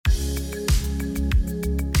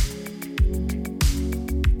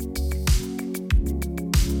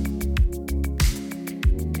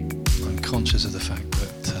conscious of the fact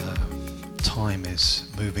that time is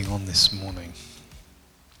moving on this morning.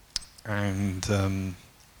 And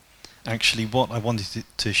actually what I wanted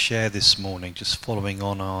to share this morning, just following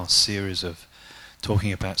on our series of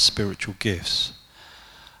talking about spiritual gifts,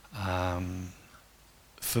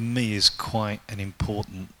 for me is quite an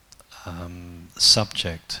important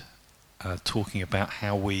subject, talking about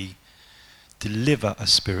how we deliver a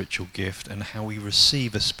spiritual gift and how we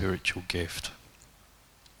receive a spiritual gift.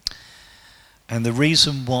 And the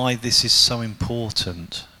reason why this is so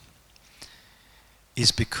important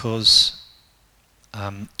is because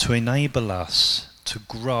to enable us to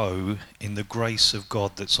grow in the grace of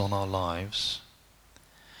God that's on our lives,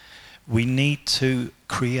 we need to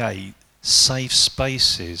create safe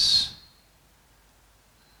spaces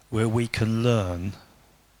where we can learn,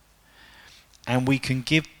 and we can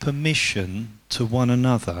give permission to one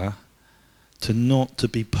another to not to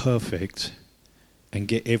be perfect and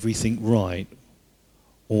get everything right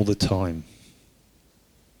all the time.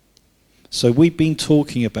 So we've been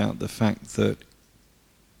talking about the fact that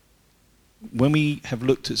when we have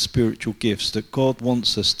looked at spiritual gifts, that God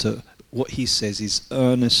wants us to, what he says is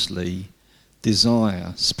earnestly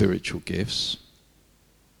desire spiritual gifts.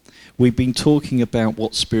 We've been talking about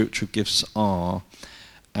what spiritual gifts are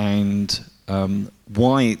and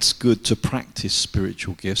why it's good to practice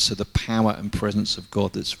spiritual gifts, so the power and presence of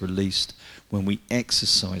God that's released when we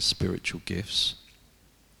exercise spiritual gifts.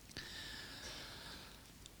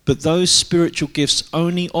 But those spiritual gifts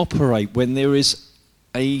only operate when there is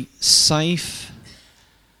a safe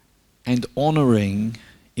and honouring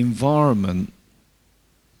environment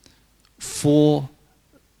for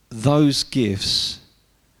those gifts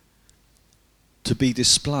to be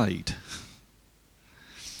displayed.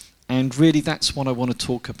 And really that's what I want to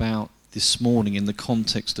talk about this morning in the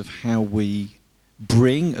context of how we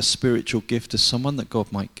bring a spiritual gift to someone that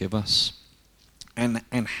God might give us, and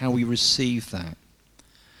how we receive that.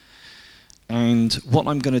 And what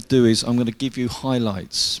I'm going to do is I'm going to give you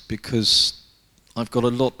highlights, because I've got a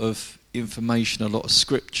lot of information, a lot of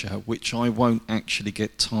scripture, which I won't actually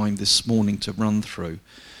get time this morning to run through.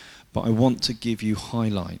 But I want to give you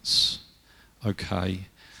highlights, okay?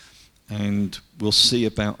 And we'll see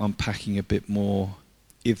about unpacking a bit more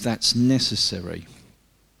if that's necessary.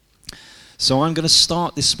 So I'm going to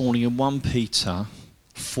start this morning in 1 Peter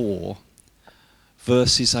 4,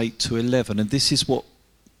 verses 8 to 11. And this is what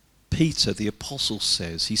Peter, the apostle,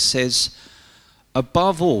 says. He says,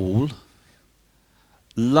 above all,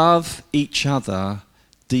 love each other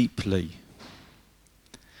deeply,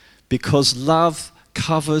 because love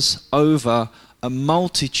covers over a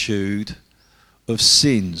multitude of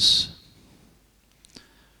sins.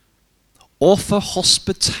 Offer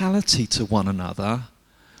hospitality to one another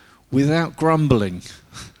without grumbling.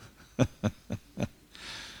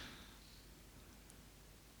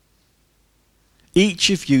 Each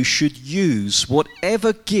of you should use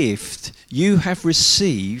whatever gift you have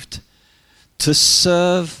received to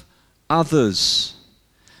serve others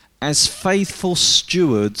as faithful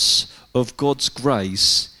stewards of God's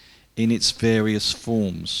grace in its various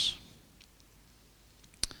forms.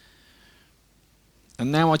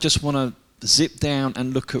 And now I just want to zip down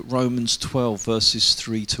and look at Romans 12, verses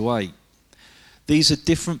 3 to 8. These are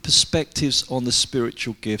different perspectives on the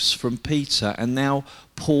spiritual gifts from Peter and now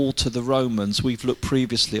Paul to the Romans. We've looked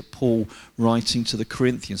previously at Paul writing to the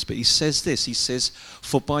Corinthians, but he says this, he says,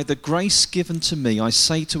 for by the grace given to me, I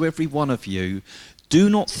say to every one of you, do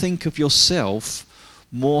not think of yourself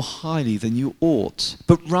more highly than you ought,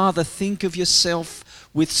 but rather think of yourself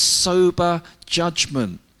with sober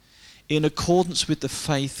judgment, in accordance with the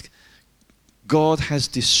faith God has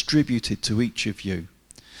distributed to each of you.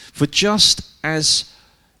 For just as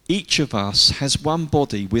each of us has one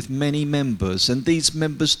body with many members, and these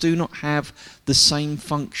members do not have the same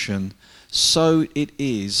function, so it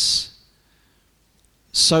is.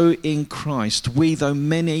 So in Christ, we, though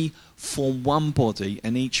many, form one body,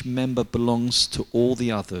 and each member belongs to all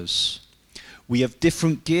the others. We have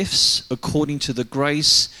different gifts according to the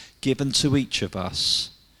grace given to each of us.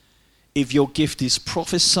 If your gift is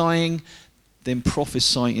prophesying, then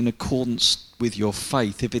prophesy in accordance with your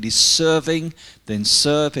faith. If it is serving, then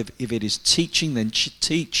serve. If it is teaching, then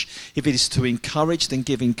teach. If it is to encourage, then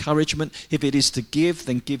give encouragement. If it is to give,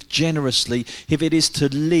 then give generously. If it is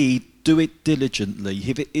to lead, do it diligently.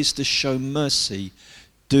 If it is to show mercy,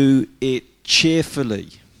 do it cheerfully.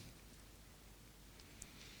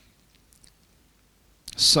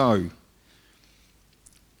 So,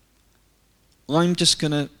 I'm just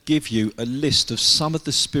going to give you a list of some of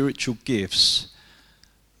the spiritual gifts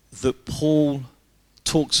that Paul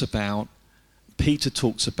talks about, Peter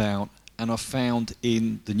talks about, and are found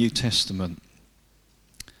in the New Testament.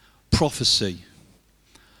 Prophecy,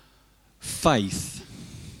 faith,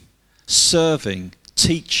 serving,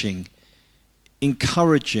 teaching,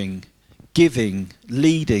 encouraging, giving,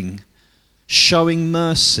 leading, showing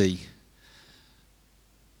mercy,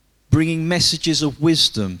 bringing messages of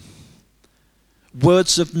wisdom,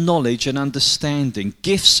 words of knowledge and understanding,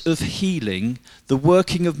 gifts of healing, the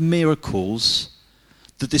working of miracles,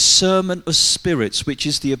 the discernment of spirits, which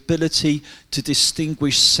is the ability to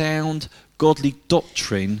distinguish sound, godly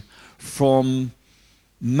doctrine from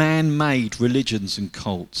man-made religions and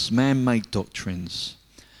cults, man-made doctrines.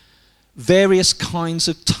 Various kinds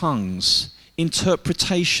of tongues,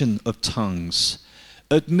 interpretation of tongues,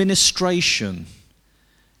 administration,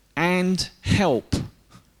 and help.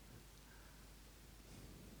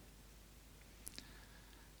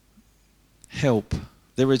 Help.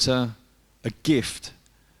 There is a gift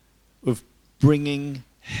of bringing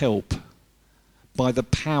help by the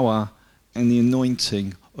power and the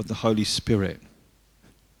anointing of the Holy Spirit.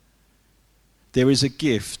 There is a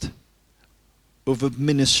gift of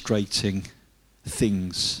administrating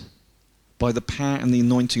things by the power and the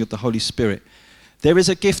anointing of the Holy Spirit. There is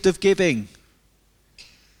a gift of giving,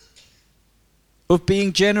 of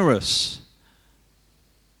being generous,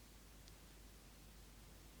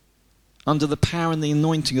 under the power and the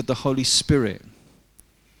anointing of the Holy Spirit.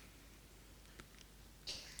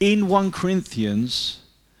 In 1 Corinthians,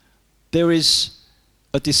 there is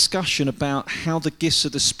a discussion about how the gifts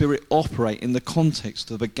of the Spirit operate in the context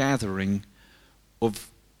of a gathering of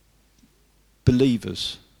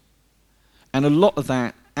believers. And a lot of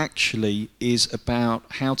that actually is about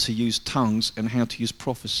how to use tongues and how to use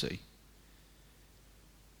prophecy.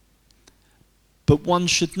 But one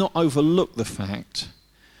should not overlook the fact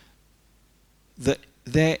that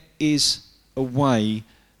there is a way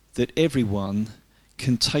that everyone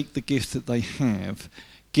can take the gift that they have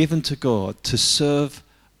given to God to serve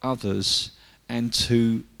others and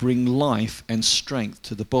to bring life and strength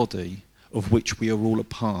to the body of which we are all a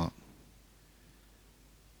part.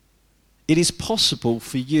 It is possible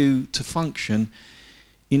for you to function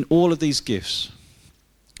in all of these gifts,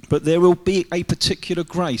 but there will be a particular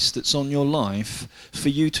grace that's on your life for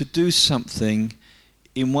you to do something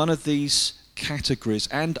in one of these categories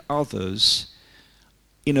and others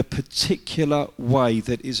in a particular way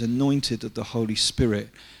that is anointed of the Holy Spirit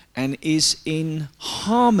and is in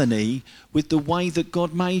harmony with the way that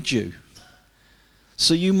God made you.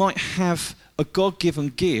 So you might have a God-given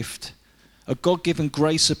gift, a God-given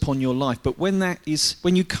grace upon your life, but when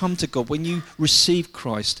you come to God, when you receive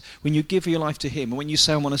Christ, when you give your life to Him, and when you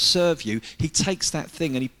say, I want to serve you, He takes that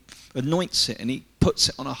thing and He anoints it and He puts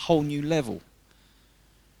it on a whole new level.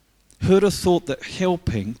 Who would have thought that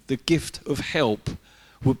helping, the gift of help,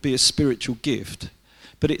 would be a spiritual gift?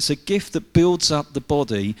 But it's a gift that builds up the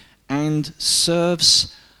body and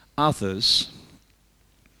serves others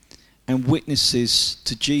and witnesses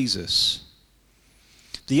to Jesus.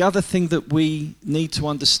 The other thing that we need to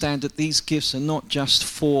understand, that these gifts are not just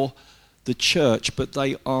for the church, but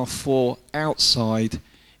they are for outside,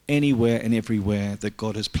 anywhere and everywhere that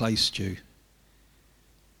God has placed you.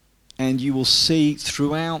 And you will see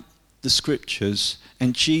throughout the scriptures,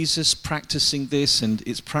 and Jesus practicing this, and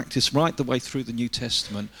it's practiced right the way through the New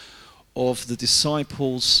Testament, of the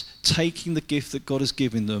disciples taking the gift that God has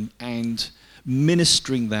given them and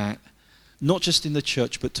ministering that, not just in the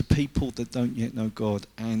church, but to people that don't yet know God,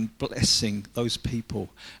 and blessing those people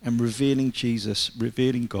and revealing Jesus,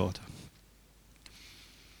 revealing God.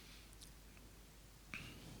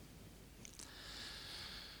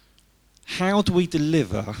 How do we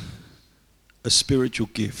deliver a spiritual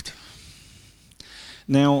gift?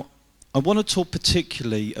 Now, I want to talk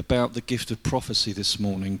particularly about the gift of prophecy this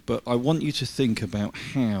morning, but I want you to think about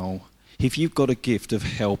how, if you've got a gift of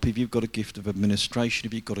help, if you've got a gift of administration,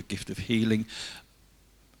 if you've got a gift of healing,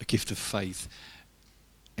 a gift of faith,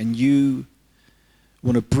 and you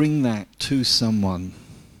want to bring that to someone,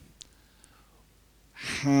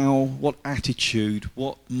 what attitude,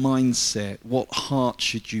 what mindset, what heart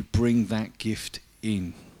should you bring that gift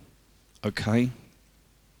in? Okay?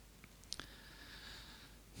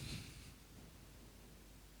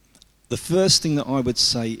 The first thing that I would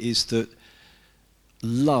say is that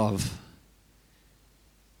love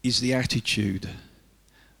is the attitude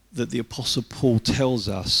that the Apostle Paul tells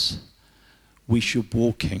us we should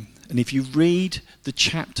walk in. And if you read the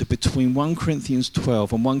chapter between 1 Corinthians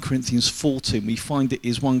 12 and 1 Corinthians 14, we find it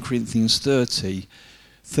is 1 Corinthians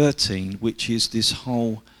 13, which is this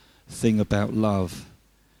whole thing about love.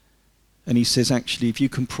 And he says, actually, if you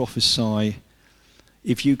can prophesy,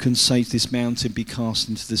 if you can say to this mountain, be cast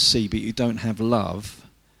into the sea, but you don't have love,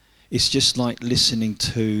 it's just like listening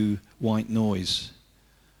to white noise,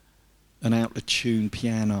 an out-of-tune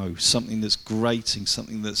piano, something that's grating,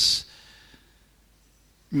 something that's...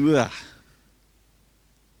 Ugh.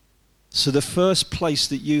 So the first place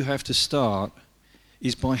that you have to start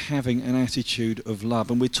is by having an attitude of love.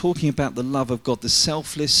 And we're talking about the love of God, the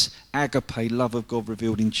selfless agape love of God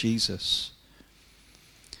revealed in Jesus.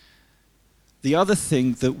 The other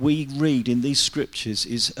thing that we read in these scriptures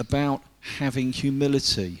is about having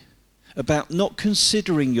humility, about not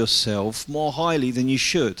considering yourself more highly than you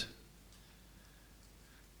should.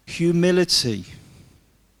 Humility.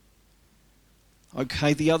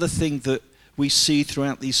 Okay, the other thing that we see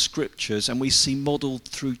throughout these scriptures and we see modeled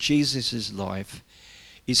through Jesus' life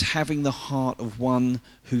is having the heart of one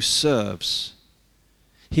who serves.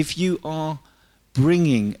 If you are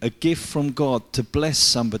bringing a gift from God to bless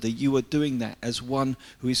somebody, you are doing that as one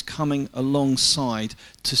who is coming alongside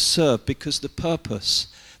to serve, because the purpose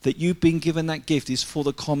that you've been given that gift is for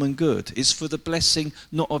the common good. It's for the blessing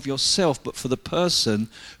not of yourself, but for the person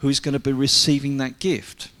who is going to be receiving that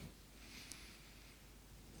gift.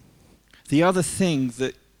 The other thing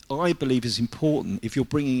that I believe is important if you're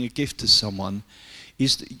bringing a gift to someone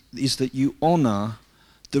is that you honour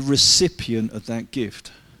the recipient of that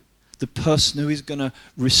gift, the person who is going to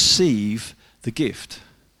receive the gift.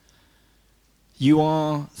 You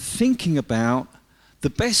are thinking about the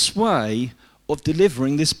best way of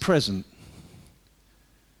delivering this present.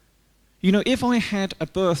 You know, if I had a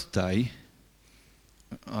birthday,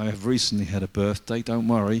 I have recently had a birthday, don't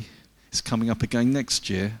worry, it's coming up again next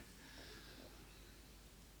year.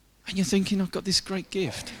 And you're thinking, I've got this great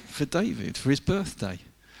gift for David for his birthday.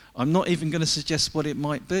 I'm not even going to suggest what it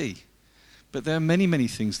might be. But there are many, many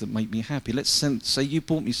things that make me happy. Let's say you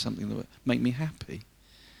bought me something that would make me happy.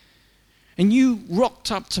 And you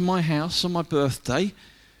rocked up to my house on my birthday.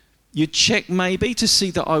 You checked maybe to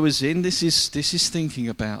see that I was in. This is thinking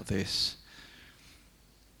about this.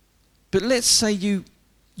 But let's say you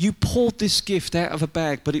poured this gift out of a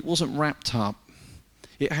bag, but it wasn't wrapped up.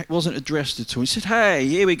 It wasn't addressed at all. He said, hey,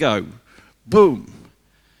 here we go. Boom.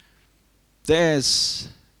 There's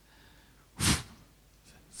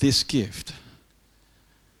this gift.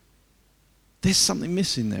 There's something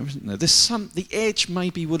missing there, isn't there? The edge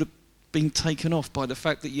maybe would have been taken off by the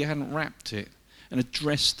fact that you hadn't wrapped it and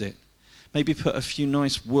addressed it. Maybe put a few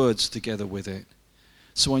nice words together with it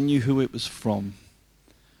so I knew who it was from.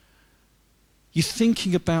 You're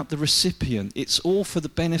thinking about the recipient. It's all for the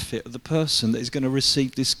benefit of the person that is going to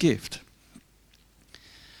receive this gift.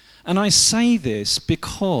 And I say this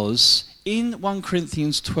because in 1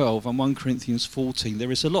 Corinthians 12 and 1 Corinthians 14,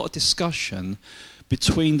 there is a lot of discussion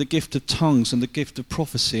between the gift of tongues and the gift of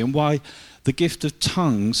prophecy, and why the gift of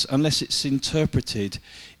tongues, unless it's interpreted,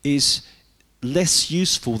 is less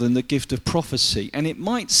useful than the gift of prophecy. And it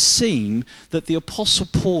might seem that the Apostle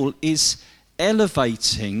Paul is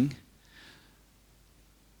elevating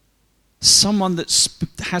someone that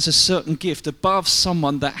has a certain gift above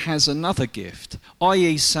someone that has another gift,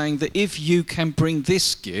 i.e. saying that if you can bring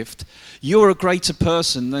this gift, you're a greater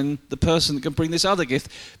person than the person that can bring this other gift,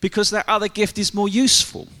 because that other gift is more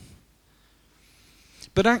useful.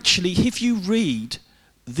 But actually, if you read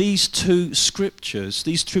these two scriptures,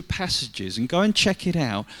 these two passages, and go and check it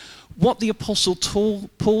out, what the Apostle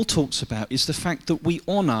Paul talks about is the fact that we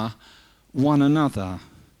honour one another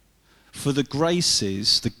for the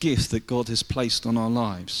graces, the gift that God has placed on our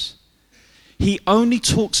lives. He only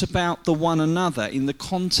talks about the one another in the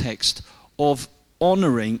context of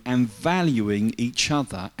honouring and valuing each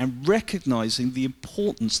other and recognising the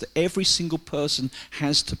importance that every single person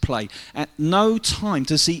has to play. At no time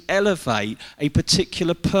does he elevate a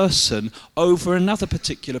particular person over another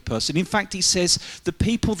particular person. In fact, he says the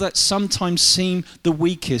people that sometimes seem the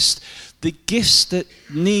weakest, the gifts that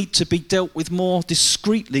need to be dealt with more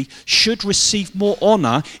discreetly, should receive more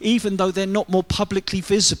honour, even though they're not more publicly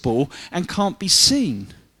visible and can't be seen.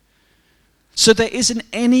 So there isn't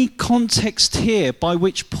any context here by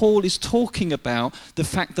which Paul is talking about the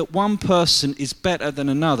fact that one person is better than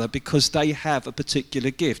another because they have a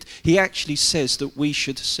particular gift. He actually says that we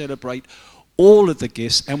should celebrate all of the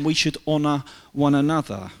gifts and we should honour one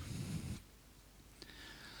another.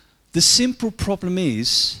 The simple problem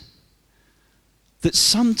is that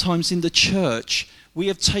sometimes in the church we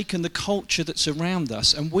have taken the culture that's around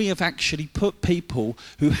us and we have actually put people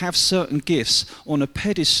who have certain gifts on a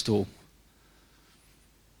pedestal.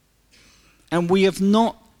 And we have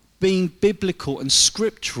not been biblical and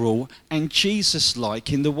scriptural and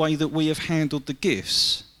Jesus-like in the way that we have handled the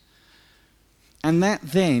gifts. And that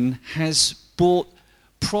then has brought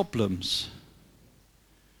problems.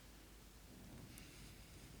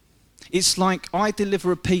 It's like I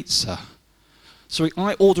deliver a pizza. Sorry,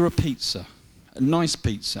 I order a pizza, a nice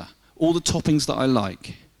pizza, all the toppings that I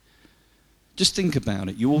like. Just think about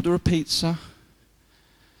it. You order a pizza,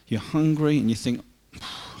 you're hungry, and you think,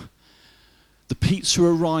 the pizza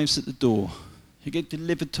arrives at the door. You get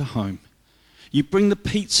delivered to home. You bring the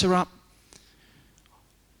pizza up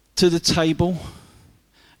to the table,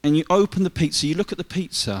 and you open the pizza, you look at the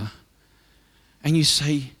pizza, and you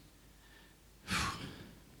say,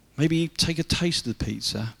 maybe you take a taste of the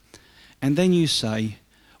pizza, and then you say,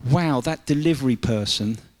 wow, that delivery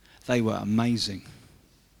person, they were amazing.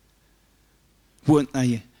 Weren't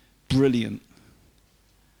they brilliant?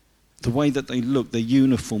 The way that they looked, their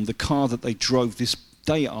uniform, the car that they drove,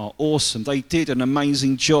 they are awesome. They did an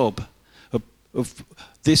amazing job of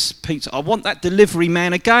this pizza. I want that delivery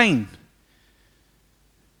man again.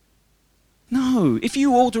 No, if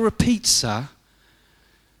you order a pizza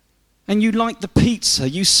and you like the pizza,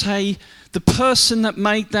 you say, the person that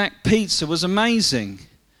made that pizza was amazing.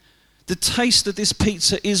 The taste of this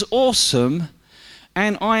pizza is awesome,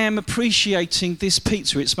 and I am appreciating this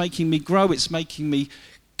pizza. It's making me grow, it's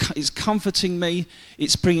comforting me,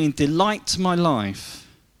 it's bringing delight to my life.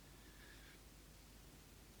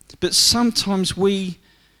 But sometimes we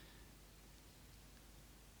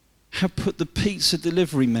have put the pizza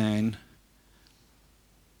delivery man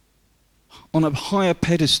on a higher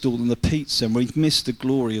pedestal than the pizza, and we've missed the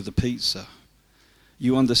glory of the pizza.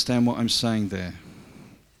 You understand what I'm saying there?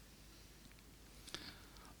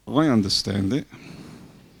 I understand it.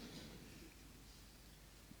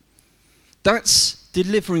 That's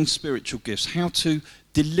delivering spiritual gifts, how to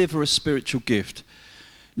deliver a spiritual gift.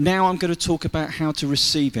 Now I'm going to talk about how to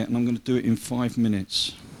receive it, and I'm going to do it in 5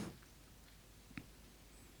 minutes.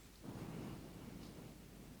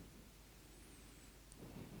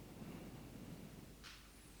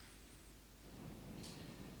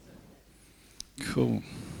 Cool.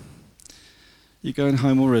 You going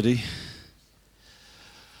home already?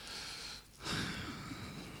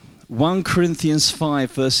 1 Corinthians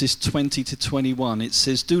 5 verses 20 to 21, it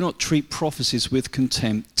says, do not treat prophecies with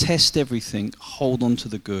contempt, test everything, hold on to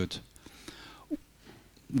the good.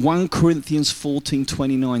 1 Corinthians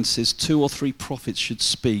 14:29 says, 2 or 3 prophets should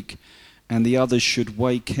speak, and the others should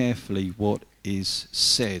weigh carefully what is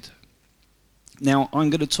said. Now, I'm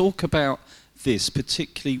going to talk about this,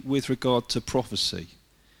 particularly with regard to prophecy,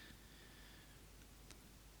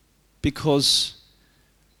 because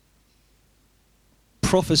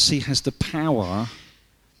prophecy has the power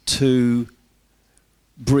to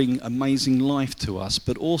bring amazing life to us,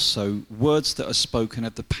 but also words that are spoken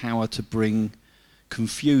have the power to bring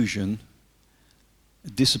confusion,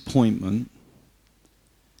 disappointment,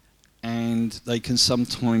 and they can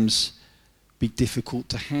sometimes be difficult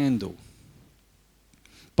to handle.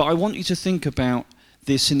 But I want you to think about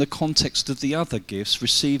this in the context of the other gifts,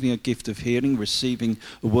 receiving a gift of healing, receiving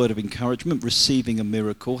a word of encouragement, receiving a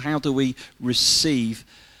miracle. How do we receive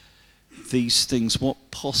these things? What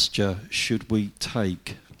posture should we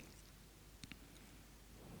take?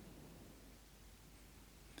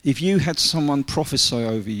 If you had someone prophesy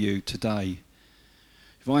over you today,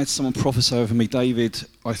 if I had someone prophesy over me, David,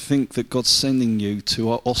 I think that God's sending you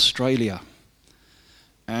to Australia,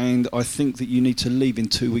 and I think that you need to leave in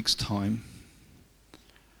 2 weeks' time.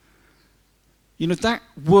 You know, that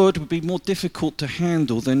word would be more difficult to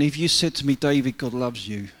handle than if you said to me, David, God loves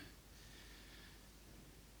you.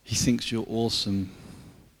 He thinks you're awesome.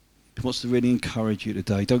 He wants to really encourage you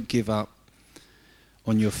today. Don't give up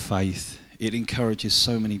on your faith. It encourages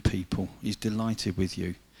so many people. He's delighted with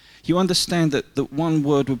you. You understand that one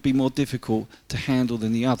word would be more difficult to handle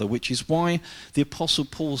than the other, which is why the Apostle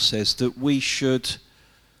Paul says that we should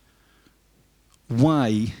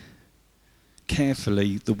weigh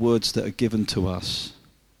carefully the words that are given to us.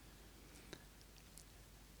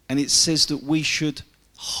 And it says that we should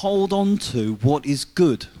hold on to what is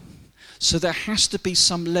good. So there has to be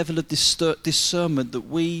some level of discernment that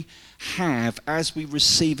we have as we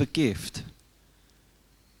receive a gift.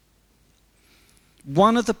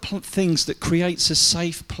 One of the things that creates a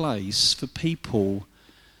safe place for people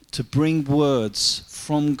to bring words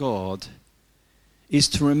from God is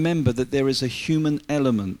to remember that there is a human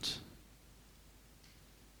element.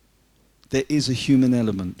 There is a human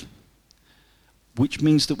element, which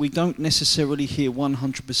means that we don't necessarily hear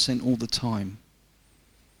 100% all the time.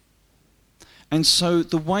 And so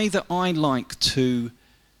the way that I like to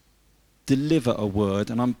deliver a word,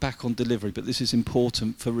 and I'm back on delivery, but this is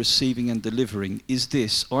important for receiving and delivering, is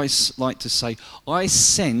this. I like to say, I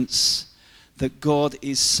sense that God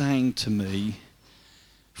is saying to me,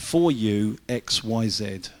 for you, X, Y,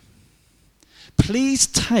 Z. Please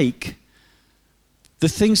take the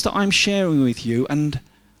things that I'm sharing with you, and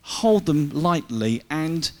hold them lightly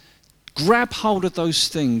and grab hold of those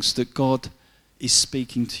things that God is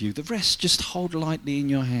speaking to you. The rest just hold lightly in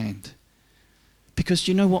your hand. Because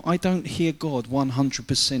you know what? I don't hear God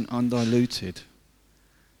 100% undiluted.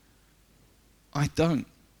 I don't.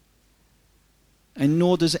 And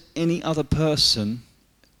nor does any other person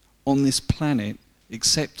on this planet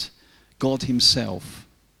except God himself.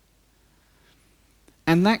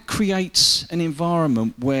 And that creates an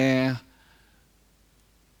environment where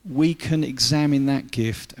we can examine that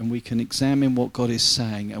gift, and we can examine what God is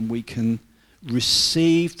saying, and we can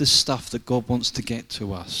receive the stuff that God wants to get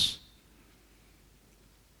to us.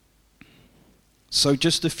 So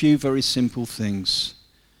just a few very simple things.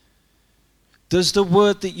 Does the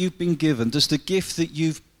word that you've been given, does the gift that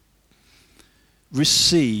you've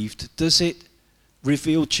received, does it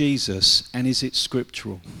reveal Jesus, and is it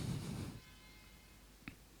scriptural?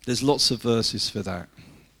 There's lots of verses for that.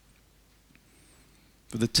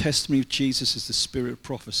 But the testimony of Jesus is the spirit of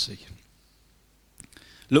prophecy.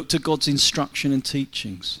 Look to God's instruction and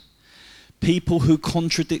teachings. People who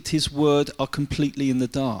contradict his word are completely in the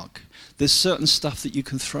dark. There's certain stuff that you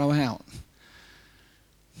can throw out.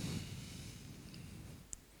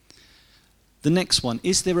 The next one,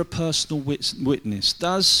 is there a personal witness?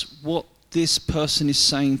 Does what this person is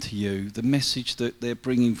saying to you, the message that they're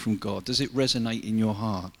bringing from God, does it resonate in your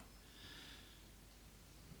heart?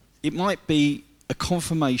 It might be a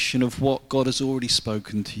confirmation of what God has already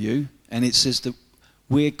spoken to you, and it says that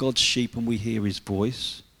we're God's sheep and we hear his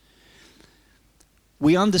voice.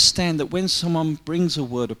 We understand that when someone brings a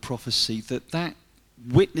word of prophecy, that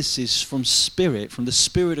witnesses from spirit, from the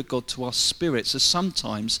Spirit of God to our spirit. So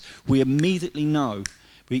sometimes we immediately know,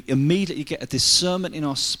 we immediately get a discernment in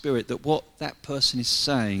our spirit that what that person is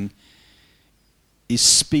saying is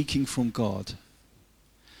speaking from God.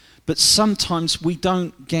 But sometimes we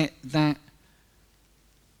don't get that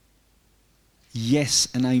yes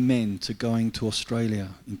and amen to going to Australia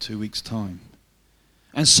in 2 weeks' time.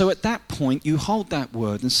 And so at that point, you hold that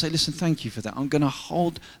word and say, listen, thank you for that. I'm going to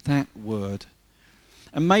hold that word.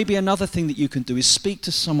 And maybe another thing that you can do is speak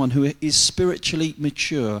to someone who is spiritually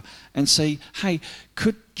mature and say, hey,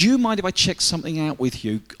 do you mind if I check something out with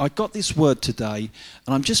you? I got this word today,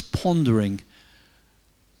 and I'm just pondering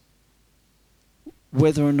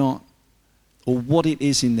whether or not, or what it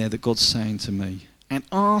is in there that God's saying to me. And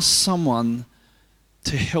ask someone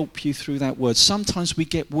to help you through that word. Sometimes we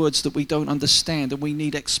get words that we don't understand and we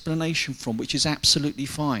need explanation from, which is absolutely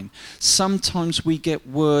fine. Sometimes we get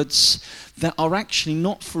words that are actually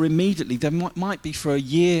not for immediately. They might be for a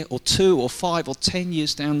year or 2 or 5 or 10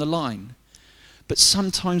 years down the line. But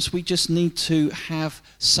sometimes we just need to have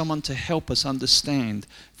someone to help us understand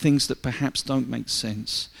things that perhaps don't make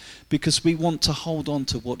sense, because we want to hold on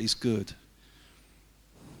to what is good.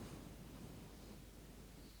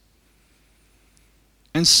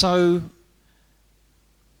 And so,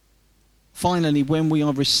 finally, when we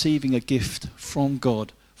are receiving a gift from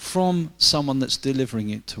God, from someone that's delivering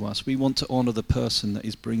it to us, we want to honour the person that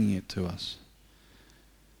is bringing it to us.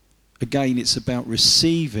 Again, it's about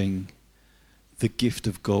receiving the gift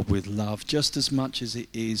of God with love, just as much as it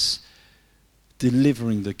is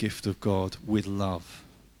delivering the gift of God with love.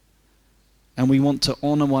 And we want to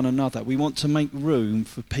honour one another. We want to make room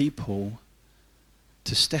for people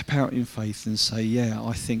to step out in faith and say, yeah,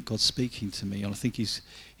 I think God's speaking to me, and I think he's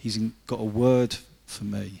got a word for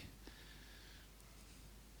me.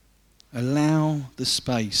 Allow the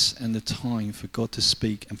space and the time for God to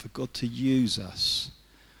speak and for God to use us.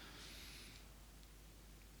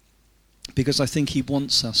 Because I think he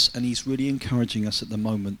wants us, and he's really encouraging us at the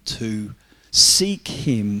moment, to seek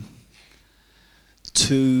him,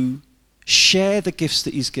 to share the gifts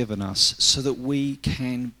that he's given us so that we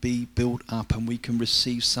can be built up and we can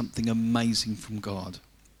receive something amazing from God.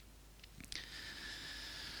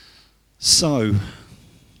 So,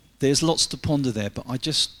 there's lots to ponder there, but I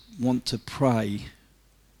just want to pray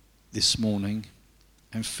this morning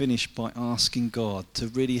and finish by asking God to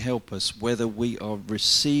really help us, whether we are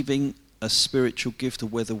receiving a spiritual gift or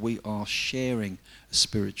whether we are sharing a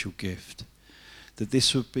spiritual gift. That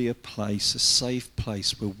this would be a place, a safe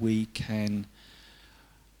place where we can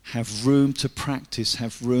have room to practice,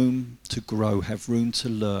 have room to grow, have room to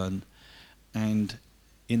learn, and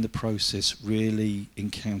in the process really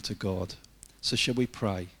encounter God. So shall we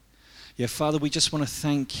pray? Yeah, Father, we just want to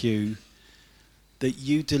thank you that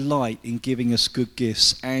you delight in giving us good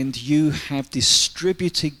gifts, and you have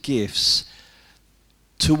distributed gifts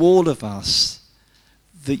to all of us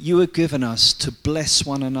that you have given us to bless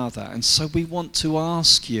one another. And so we want to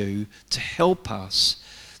ask you to help us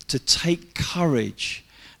to take courage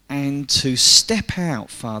and to step out,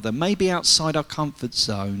 Father, maybe outside our comfort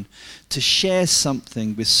zone, to share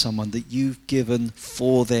something with someone that you've given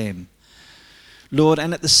for them. Lord,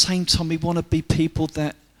 and at the same time, we want to be people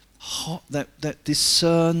that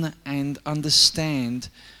discern and understand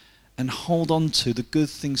and hold on to the good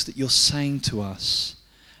things that you're saying to us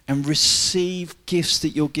and receive gifts that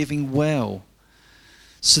you're giving well,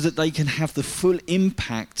 so that they can have the full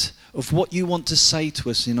impact of what you want to say to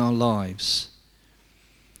us in our lives.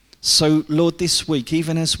 So, Lord, this week,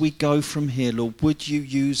 even as we go from here, Lord, would you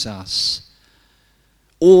use us,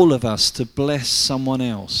 all of us, to bless someone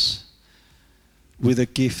else with a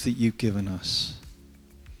gift that you've given us.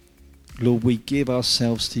 Lord, we give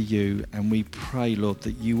ourselves to you, and we pray, Lord,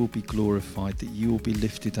 that you will be glorified, that you will be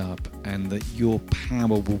lifted up, and that your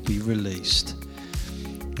power will be released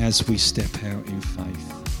as we step out in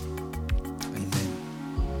faith. Amen.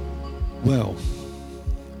 Well,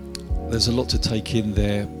 there's a lot to take in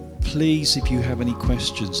there. Please, if you have any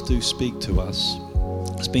questions, do speak to us.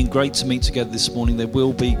 It's been great to meet together this morning. There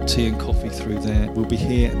will be tea and coffee through there. We'll be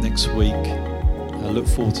here next week. I look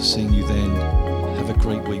forward to seeing you then. Have a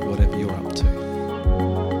great week, whatever you're up to.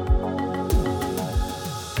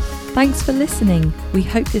 Thanks for listening. We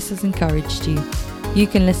hope this has encouraged you. You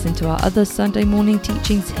can listen to our other Sunday morning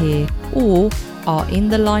teachings here, or our In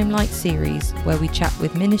the Limelight series, where we chat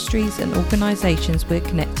with ministries and organisations we're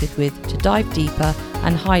connected with to dive deeper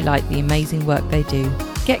and highlight the amazing work they do.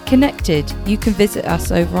 Get connected. You can visit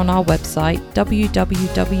us over on our website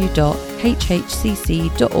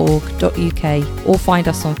www.hhcc.org.uk, or find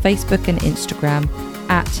us on Facebook and Instagram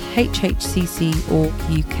at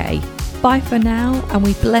HHCC.org.uk. Bye for now, and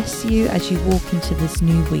we bless you as you walk into this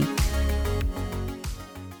new week.